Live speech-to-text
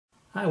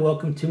Hi,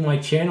 welcome to my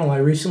channel. I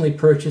recently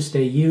purchased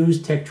a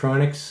used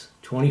Tektronix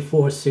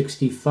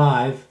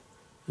 2465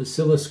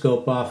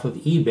 oscilloscope off of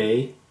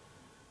eBay,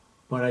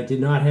 but I did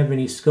not have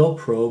any scope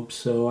probes,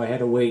 so I had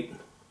to wait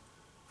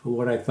for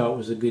what I thought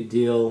was a good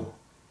deal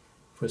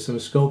for some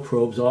scope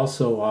probes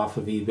also off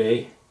of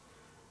eBay.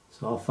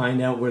 So I'll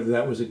find out whether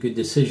that was a good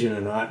decision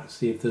or not,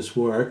 see if this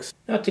works.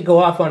 Not to go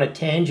off on a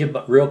tangent,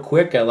 but real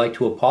quick, I'd like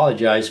to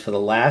apologize for the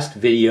last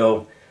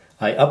video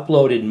I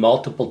uploaded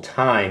multiple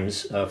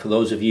times. For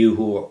those of you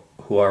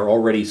who are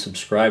already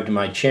subscribed to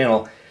my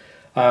channel,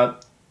 for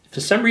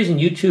some reason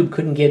YouTube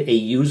couldn't get a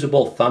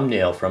usable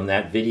thumbnail from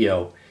that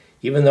video.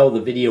 Even though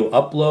the video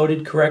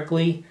uploaded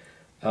correctly,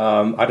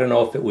 I don't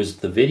know if it was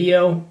the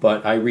video,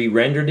 but I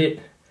re-rendered it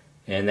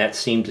and that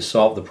seemed to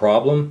solve the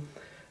problem.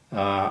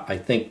 I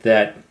think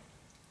that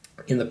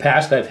in the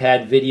past I've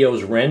had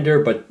videos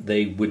render, but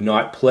they would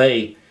not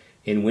play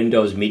in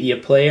Windows Media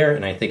Player,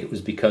 and I think it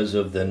was because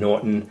of the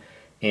Norton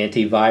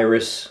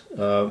antivirus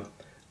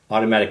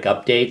automatic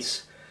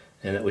updates,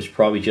 and it was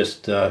probably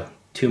just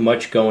too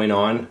much going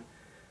on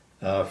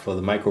for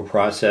the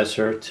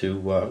microprocessor,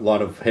 a lot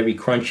of heavy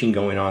crunching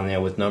going on there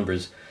with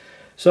numbers.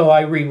 So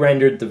I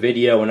re-rendered the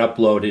video and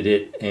uploaded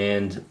it.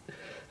 And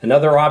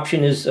another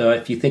option is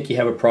if you think you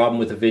have a problem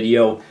with a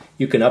video,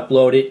 you can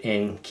upload it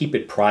and keep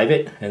it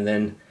private and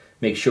then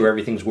make sure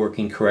everything's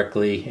working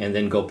correctly and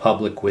then go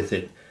public with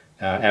it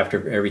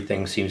after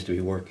everything seems to be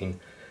working.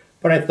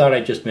 But I thought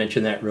I'd just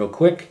mention that real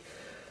quick.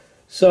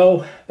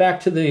 So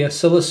back to the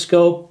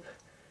oscilloscope.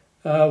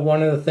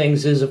 One of the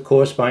things is, of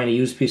course, buying a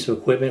used piece of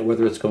equipment,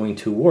 whether it's going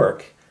to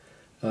work.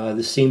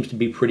 This seems to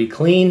be pretty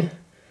clean.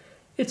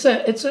 It's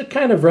a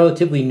kind of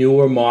relatively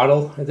newer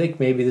model. I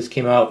think maybe this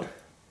came out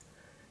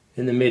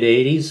in the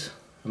mid-80s.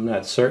 I'm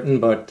not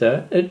certain, but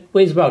it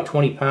weighs about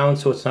 20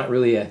 pounds, so it's not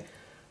really a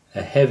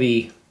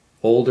heavy,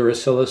 older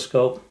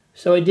oscilloscope.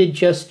 So I did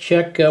just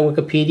check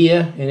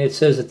Wikipedia, and it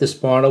says that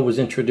this model was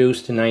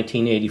introduced in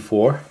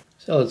 1984.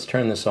 So let's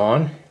turn this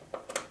on.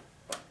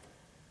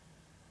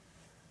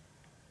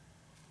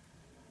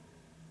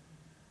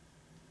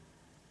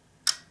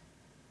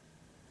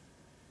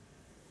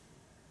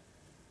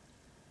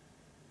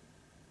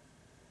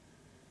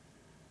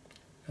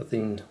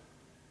 Nothing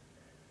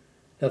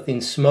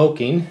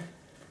smoking.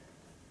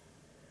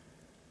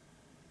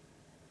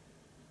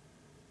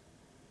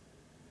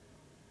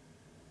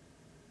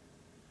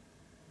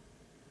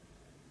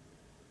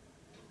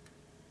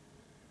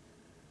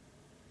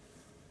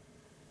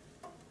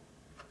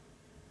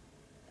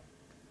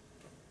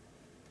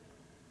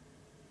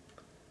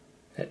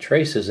 That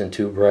trace isn't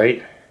too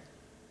bright.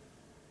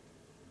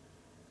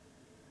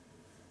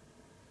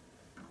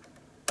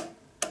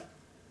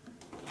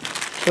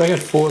 So I got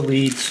 4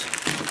 leads,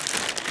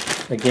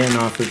 again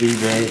off of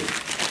eBay.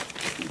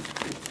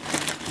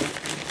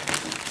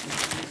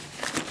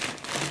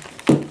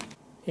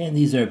 And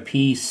these are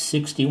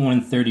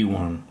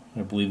P6131.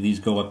 I believe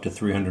these go up to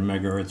 300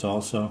 megahertz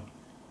also.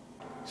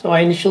 So I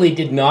initially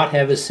did not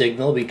have a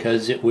signal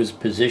because it was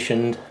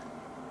positioned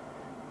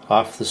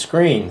off the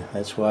screen.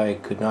 That's why I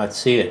could not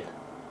see it.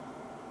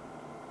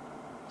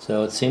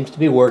 So it seems to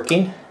be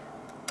working.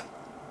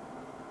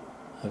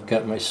 I've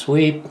got my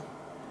sweep.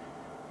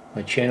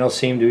 My channels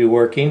seem to be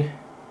working.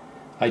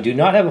 I do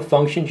not have a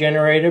function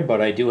generator, but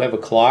I do have a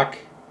clock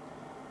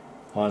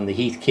on the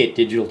Heathkit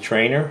digital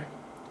trainer.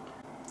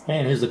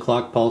 And here's the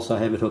clock pulse I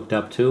have it hooked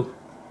up to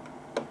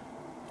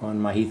on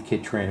my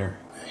Heathkit trainer.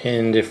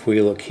 And if we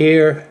look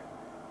here,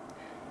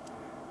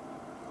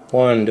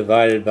 1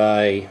 divided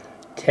by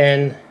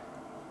 10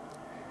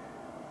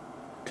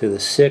 to the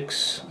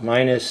 6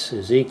 minus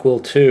is equal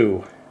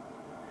to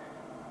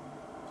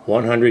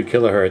 100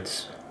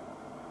 kilohertz.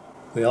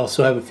 We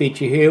also have a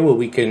feature here where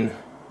we can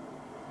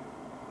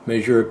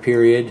measure a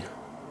period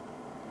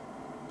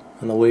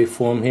on the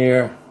waveform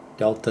here,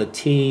 delta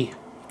T, you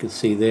can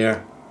see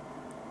there,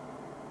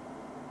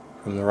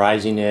 from the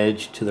rising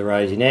edge to the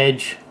rising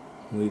edge,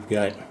 we've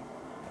got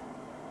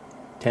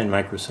 10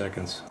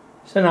 microseconds.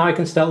 So now I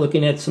can start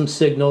looking at some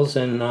signals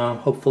and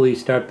hopefully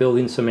start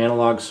building some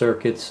analog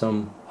circuits,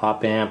 some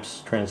op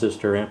amps,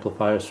 transistor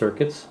amplifier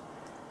circuits,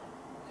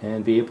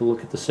 and be able to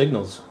look at the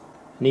signals.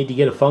 I need to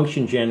get a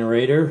function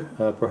generator,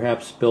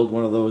 perhaps build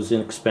one of those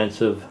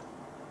inexpensive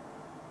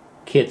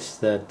kits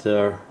that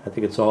I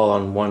think it's all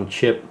on one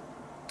chip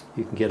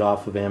you can get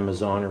off of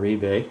Amazon or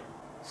eBay.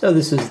 So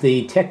this is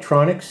the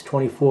Tektronix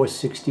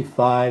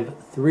 2465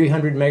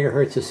 300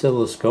 megahertz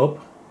oscilloscope.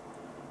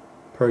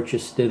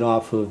 Purchased it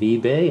off of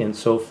eBay, and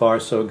so far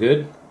so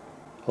good,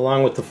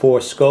 along with the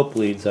 4 scope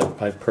leads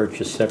I've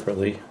purchased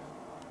separately.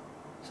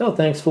 So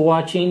thanks for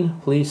watching.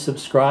 Please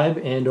subscribe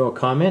and or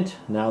comment.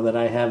 Now that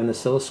I have an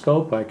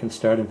oscilloscope, I can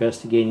start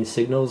investigating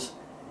signals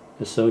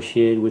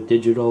associated with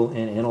digital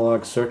and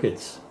analog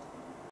circuits.